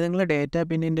 പിന്നെ നിങ്ങൾ ഡേറ്റ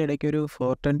പിന്നിൻ്റെ ഇടയ്ക്ക് ഒരു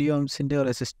 420 ohmsൻ്റെ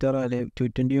റെസിസ്റ്റർ അല്ലെങ്കിൽ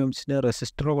 220 ohmsൻ്റെ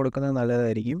റെസിസ്റ്ററോ കൊടുക്കുന്നത്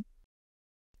നല്ലതായിരിക്കും.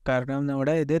 കാരണം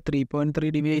നമ്മുടെ ഇത്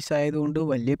 3.3 ഡിവൈസ് ആയതുകൊണ്ട്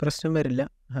വലിയ പ്രശ്നം വരില്ല.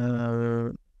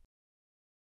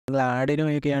 നിങ്ങൾ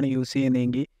ആഡിനൊക്കെയാണ് യൂസ്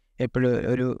ചെയ്യുന്നതെങ്കിൽ എപ്പോഴും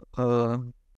ഒരു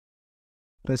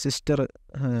റെസിസ്റ്റർ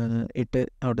ഇട്ട്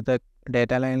അവിടുത്തെ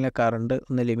ഡേറ്റ ലൈനിലെ കറണ്ട്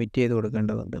ഒന്ന് ലിമിറ്റ് ചെയ്ത്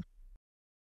കൊടുക്കേണ്ടതുണ്ട്.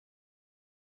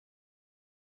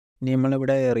 ഇനി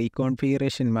നമ്മളിവിടെ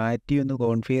റീകോൺഫിഗറേഷൻ മാറ്റി ഒന്ന്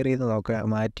കോൺഫിഗർ ചെയ്ത് നോക്കാം.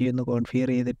 മാറ്റി ഒന്ന് കോൺഫിഗർ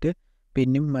ചെയ്തിട്ട്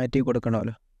പിന്നും മാറ്റി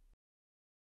കൊടുക്കണമല്ലോ.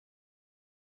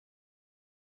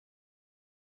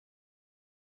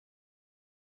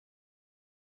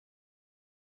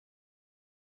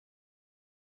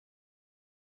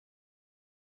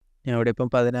 ഞാൻ ഇവിടെ ഇപ്പം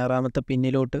 16ാമത്തെ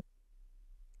പിന്നിലോട്ട്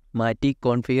മാറ്റി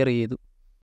കോൺഫിഗർ ചെയ്തു.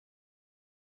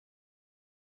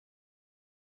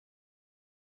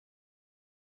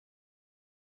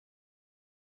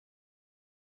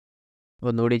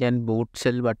 ഒന്നുകൂടി ഞാൻ ബൂട്ട്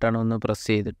സെൽ ബട്ടൺ ഒന്ന് പ്രസ്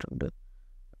ചെയ്തിട്ടുണ്ട്.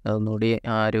 അതൊന്നുകൂടി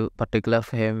ആ ഒരു പർട്ടിക്കുലർ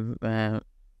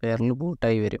ഫെയറിൽ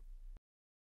ബൂട്ടായി വരും.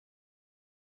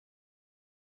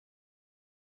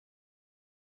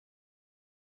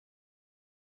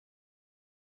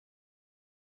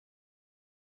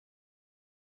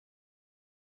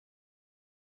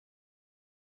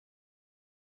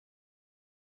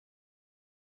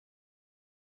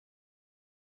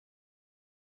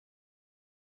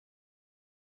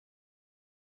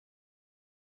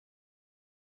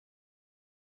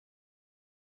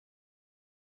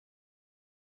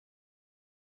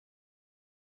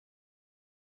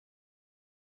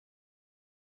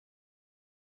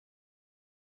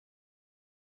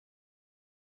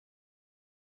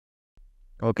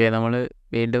 ഓക്കെ, നമ്മൾ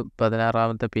വീണ്ടും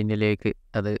 16ാമത്തെ പിന്നിലേക്ക്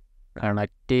അത്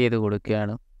കണക്റ്റ് ചെയ്ത്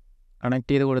കൊടുക്കുകയാണ്.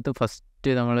 കണക്റ്റ് ചെയ്ത് കൊടുത്ത്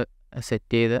ഫസ്റ്റ് നമ്മൾ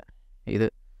സെറ്റ് ചെയ്ത് ഇത്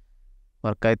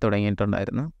വർക്കായി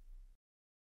തുടങ്ങിയിട്ടുണ്ടായിരുന്നു.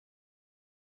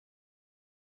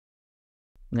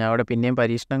 ഞാൻ അവിടെ പിന്നെയും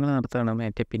പരീക്ഷണങ്ങൾ നടത്തുകയാണ്.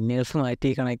 മറ്റേ പിന്നുകൾസ്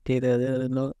മാറ്റി കണക്ട് ചെയ്ത് അത്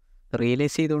ഒന്ന്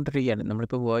റിയലൈസ് ചെയ്തുകൊണ്ടിരിക്കുകയാണ്.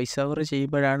 നമ്മളിപ്പോൾ വോയിസ് ഓവർ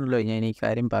ചെയ്യുമ്പോഴാണല്ലോ ഞാൻ ഈ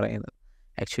കാര്യം പറയുന്നത്.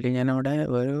 ആക്ച്വലി ഞാൻ അവിടെ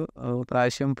ഒരു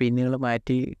പ്രാവശ്യം പിന്നുകൾ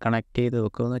മാറ്റി കണക്ട് ചെയ്ത്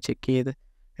വെക്കുമെന്ന് ചെക്ക് ചെയ്ത്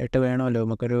ഇട്ട് വേണമല്ലോ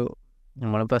നമുക്കൊരു,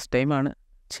 നമ്മൾ ഫസ്റ്റ് ടൈമാണ്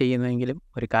ചെയ്യുന്നതെങ്കിലും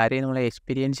ഒരു കാര്യം നമ്മൾ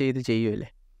എക്സ്പീരിയൻസ് ചെയ്ത് ചെയ്യുമല്ലേ.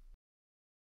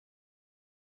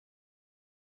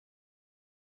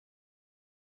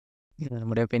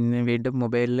 നമ്മുടെ പിന്നെ വീണ്ടും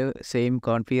മൊബൈലിൽ സെയിം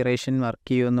കോൺഫിഗറേഷൻ വർക്ക്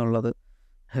ചെയ്യുമെന്നുള്ളത്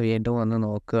വീണ്ടും ഒന്ന്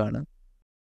നോക്കുകയാണ്.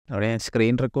 അവിടെ ഞാൻ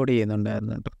സ്ക്രീൻ റെക്കോർഡ്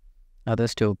ചെയ്യുന്നുണ്ടായിരുന്നു കേട്ടോ, അത്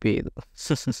സ്റ്റോപ്പ് ചെയ്തു.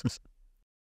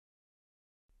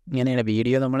 ഇങ്ങനെയാണ്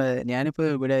വീഡിയോ ഞാനിപ്പോൾ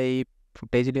ഇവിടെ ഈ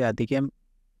ഫുട്ടേജിൽ അധികം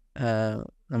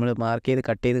നമ്മൾ മാർക്ക് ചെയ്ത്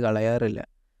കട്ട് ചെയ്ത് കളയാറില്ല.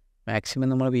 മാക്സിമം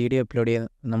നമ്മൾ വീഡിയോ അപ്ലോഡ് ചെയ്യുന്ന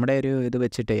നമ്മുടെ ഒരു ഇത്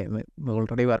വെച്ചിട്ട്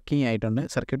ഓൾറെഡി വർക്കിംഗ് ആയിട്ടുണ്ട്,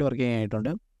 സർക്യൂട്ട് വർക്കിംഗ്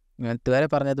ആയിട്ടുണ്ട്. ഞാൻ ഇതുവരെ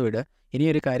പറഞ്ഞത് വിടുക.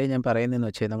 ഇനിയൊരു കാര്യം ഞാൻ പറയുന്നതെന്ന്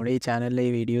വെച്ചാൽ നമ്മുടെ ഈ ചാനലിലെ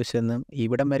ഈ വീഡിയോസ് ഒന്നും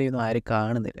ഇവിടം വരെയൊന്നും ആരും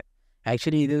കാണുന്നില്ല.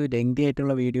 ആക്ച്വലി ഇത് ലെങ്തി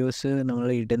ആയിട്ടുള്ള വീഡിയോസ് നമ്മൾ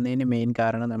ഇടുന്നതിന് മെയിൻ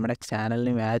കാരണം നമ്മുടെ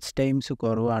ചാനലിന് വാച്ച് ടൈംസ്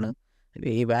കുറവാണ്.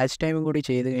 ഈ വാച്ച് ടൈമും കൂടി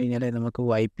ചെയ്ത് കഴിഞ്ഞാൽ നമുക്ക്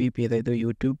YPP, അതായത്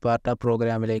യൂട്യൂബ് പാർട്ട്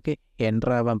പ്രോഗ്രാമിലേക്ക്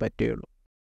എൻ്റർ ആവാൻ പറ്റുകയുള്ളൂ.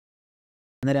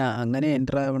 അന്നേരം അങ്ങനെ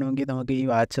എൻ്റർ ആവണമെങ്കിൽ നമുക്ക് ഈ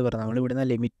വാച്ച് അവർ നമ്മളിവിടുന്ന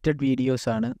ലിമിറ്റഡ്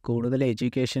വീഡിയോസാണ്, കൂടുതൽ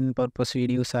എഡ്യൂക്കേഷൻ പർപ്പസ്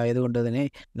വീഡിയോസ് ആയതുകൊണ്ട് തന്നെ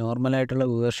നോർമലായിട്ടുള്ള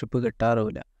വ്യൂവർഷിപ്പ്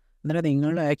കിട്ടാറുമില്ല. അന്നേരം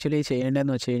നിങ്ങൾ ആക്ച്വലി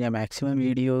ചെയ്യേണ്ടതെന്ന് വെച്ച് കഴിഞ്ഞാൽ മാക്സിമം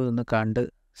വീഡിയോ ഒന്ന് കണ്ട്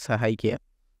സഹായിക്കുക.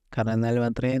 കാരണം എന്നാൽ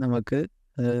മാത്രമേ നമുക്ക്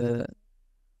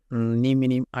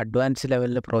ഇനിയും അഡ്വാൻസ്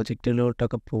ലെവലിലെ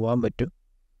പ്രോജക്റ്റുകളിലോട്ടൊക്കെ പോകാൻ പറ്റും.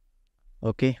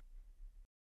 ഓക്കെ,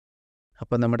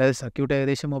 അപ്പോൾ നമ്മുടെ സർക്യൂട്ട്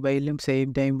ഏകദേശം മൊബൈലിലും സെയിം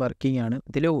ടൈം വർക്കിംഗ് ആണ്.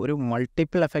 ഇതിൽ ഒരു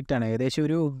മൾട്ടിപ്പിൾ എഫക്റ്റാണ്.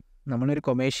 ഏകദേശം നമ്മളൊരു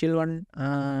കൊമേഴ്ഷ്യൽ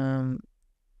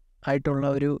ആയിട്ടുള്ള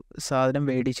ഒരു സാധനം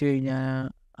മേടിച്ചു കഴിഞ്ഞാൽ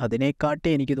അതിനെക്കാട്ടി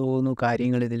എനിക്ക് തോന്നുന്നു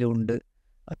കാര്യങ്ങൾ ഇതിലുണ്ട്.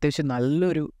 അത്യാവശ്യം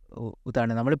നല്ലൊരു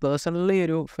ഇതാണ്. നമ്മൾ പേഴ്സണലി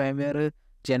ഒരു ഫേംവെയർ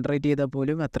ജനറേറ്റ് ചെയ്താൽ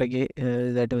പോലും അത്രയ്ക്ക്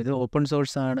ഇതായിട്ട് ഇത് ഓപ്പൺ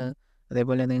സോഴ്സാണ്.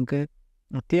 അതേപോലെ നിങ്ങൾക്ക്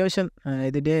അത്യാവശ്യം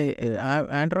ഇതിൻ്റെ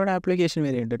ആൻഡ്രോയിഡ് ആപ്ലിക്കേഷൻ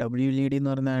വരെയുണ്ട്. WLED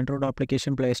എന്ന് പറയുന്ന ആൻഡ്രോയിഡ്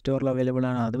ആപ്ലിക്കേഷൻ പ്ലേ സ്റ്റോറിൽ അവൈലബിൾ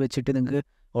ആണ്. അത് വെച്ചിട്ട് നിങ്ങൾക്ക്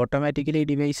ഓട്ടോമാറ്റിക്കലി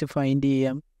ഡിവൈസ് ഫൈൻഡ്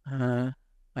ചെയ്യാം,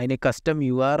 അതിന് കസ്റ്റം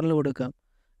URL കൊടുക്കാം,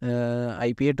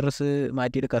 IP അഡ്രസ്സ്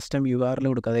മാറ്റിയിട്ട് കസ്റ്റം URL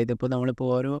കൊടുക്കുക. അതായത് ഇപ്പോൾ നമ്മളിപ്പോൾ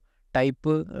ഓരോ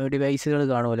ടൈപ്പ് ഡിവൈസുകൾ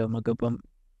കാണുമല്ലോ നമുക്കിപ്പം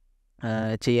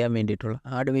ചെയ്യാൻ വേണ്ടിയിട്ടുള്ള,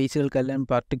 ആ ഡിവൈസുകൾക്കെല്ലാം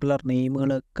പർട്ടിക്കുലർ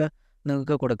നെയിമുകളൊക്കെ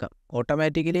നിങ്ങൾക്ക് കൊടുക്കാം.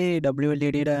 ഓട്ടോമാറ്റിക്കലി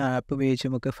WLEDയുടെ ആപ്പ് ഉപയോഗിച്ച്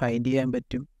നമുക്ക് ഫൈൻഡ് ചെയ്യാൻ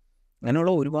പറ്റും.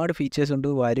 അങ്ങനെയുള്ള ഒരുപാട് ഫീച്ചേഴ്സ് ഉണ്ട്.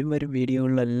 വരും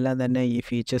വീഡിയോകളിലെല്ലാം തന്നെ ഈ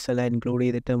ഫീച്ചേഴ്സ് എല്ലാം ഇൻക്ലൂഡ്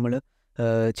ചെയ്തിട്ട് നമ്മൾ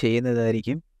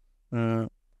ചെയ്യുന്നതായിരിക്കും.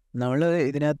 നമ്മൾ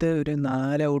ഇതിനകത്ത് ഒരു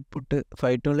 4 ഔട്ട്പുട്ട്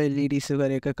 512 LEDs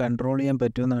വരെയൊക്കെ കൺട്രോൾ ചെയ്യാൻ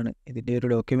പറ്റുമെന്നാണ് ഇതിൻ്റെ ഒരു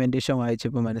ഡോക്യുമെൻറ്റേഷൻ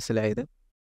വായിച്ചപ്പോൾ മനസ്സിലായത്.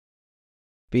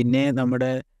 പിന്നെ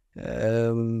നമ്മുടെ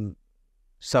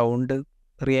സൗണ്ട്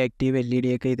റിയാക്റ്റീവ് LED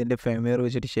ഒക്കെ ഇതിൻ്റെ ഫേംവെയർ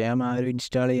വെച്ചിട്ട് ചെയ്യാം. ആ ഒരു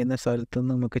ഇൻസ്റ്റാൾ ചെയ്യുന്ന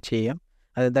സ്ഥലത്തുനിന്ന് നമുക്ക് ചെയ്യാം.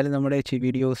 അതെന്തായാലും നമ്മുടെ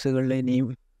വീഡിയോസുകളിൽ ഇനിയും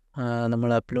നമ്മൾ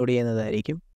അപ്ലോഡ്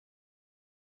ചെയ്യുന്നതായിരിക്കും.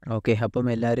 ഓക്കെ, അപ്പം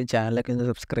എല്ലാവരും ചാനലൊക്കെ ഒന്ന്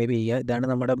സബ്സ്ക്രൈബ് ചെയ്യുക. ഇതാണ്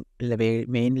നമ്മുടെ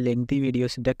മെയിൻ ലെങ്തി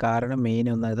വീഡിയോസിൻ്റെ കാരണം. മെയിൻ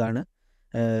ഒന്ന് അതാണ്.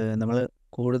 നമ്മൾ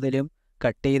കൂടുതലും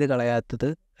കട്ട് ചെയ്ത് കളയാത്തത്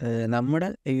നമ്മുടെ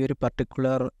ഈ ഒരു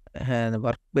പർട്ടിക്കുലർ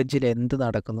വർക്ക് ബെഞ്ചിൽ എന്ത്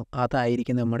നടക്കുന്നു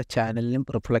അതായിരിക്കും നമ്മുടെ ചാനലിലും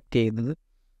റിഫ്ലക്റ്റ് ചെയ്യുന്നത്.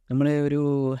 നമ്മൾ ഒരു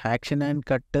ആക്ഷൻ ആൻഡ്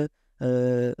കട്ട്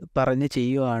പറഞ്ഞ്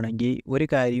ചെയ്യുകയാണെങ്കിൽ ഒരു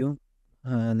കാര്യവും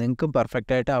നിങ്ങൾക്കും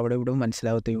പെർഫെക്റ്റായിട്ട് അവിടെ ഇവിടെ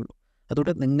മനസ്സിലാവത്തേ ഉള്ളൂ.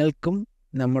 അതുകൊണ്ട് നിങ്ങൾക്കും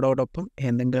നമ്മളോടൊപ്പം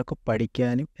എന്തെങ്കിലുമൊക്കെ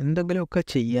പഠിക്കാനും എന്തെങ്കിലുമൊക്കെ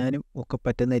ചെയ്യാനും ഒക്കെ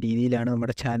പറ്റുന്ന രീതിയിലാണ്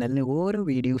നമ്മുടെ ചാനലിന് ഓരോ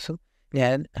വീഡിയോസും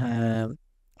ഞാൻ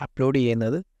അപ്ലോഡ്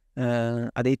ചെയ്യുന്നത്.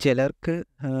 അതിൽ ചിലർക്ക്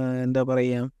എന്താ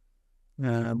പറയുക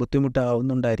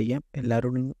ബുദ്ധിമുട്ടാവുന്നുണ്ടായിരിക്കാം.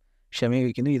 എല്ലാവരോടും ക്ഷമ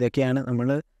ചോദിക്കുന്നു. ഇതൊക്കെയാണ് നമ്മൾ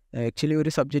ആക്ച്വലി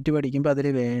ഒരു സബ്ജക്റ്റ് പഠിക്കുമ്പോൾ അതിൽ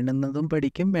വേണ്ടുന്നതും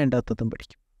പഠിക്കും, വേണ്ടാത്തതും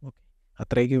പഠിക്കും. ഓക്കെ,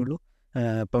 അത്രയൊക്കെ ഉള്ളൂ.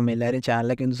 അപ്പം എല്ലാവരും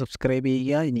ചാനലൊക്കെ ഒന്ന് സബ്സ്ക്രൈബ്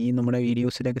ചെയ്യുക. ഇനിയും നമ്മുടെ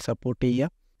വീഡിയോസിലൊക്കെ സപ്പോർട്ട് ചെയ്യുക.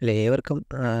 ഏവർക്കും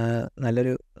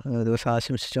നല്ലൊരു ദിവസം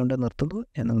ആശംസിച്ചുകൊണ്ട് നിർത്തുന്നു.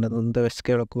 ഞാൻ നമ്മുടെ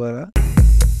വെസ്കേളൊക്കെ